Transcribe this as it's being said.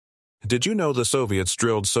Did you know the Soviets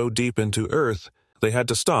drilled so deep into Earth they had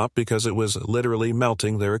to stop because it was literally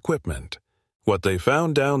melting their equipment? What they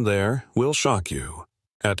found down there will shock you.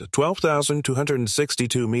 At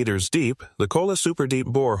 12,262 meters deep, the Kola Superdeep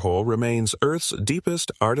Borehole remains Earth's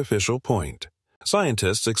deepest artificial point.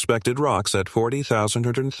 Scientists expected rocks at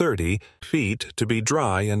 40,130 feet to be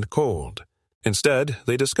dry and cold. Instead,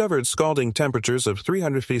 they discovered scalding temperatures of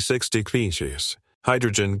 356 degrees,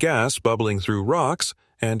 hydrogen gas bubbling through rocks,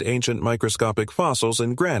 and ancient microscopic fossils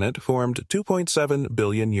in granite formed 2.7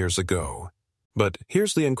 billion years ago. But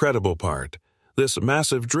here's the incredible part. This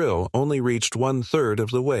massive drill only reached 1/3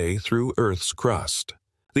 of the way through Earth's crust.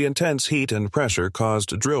 The intense heat and pressure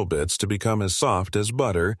caused drill bits to become as soft as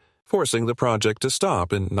butter, forcing the project to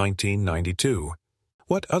stop in 1992.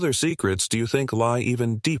 What other secrets do you think lie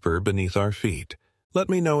even deeper beneath our feet? Let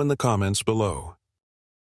me know in the comments below.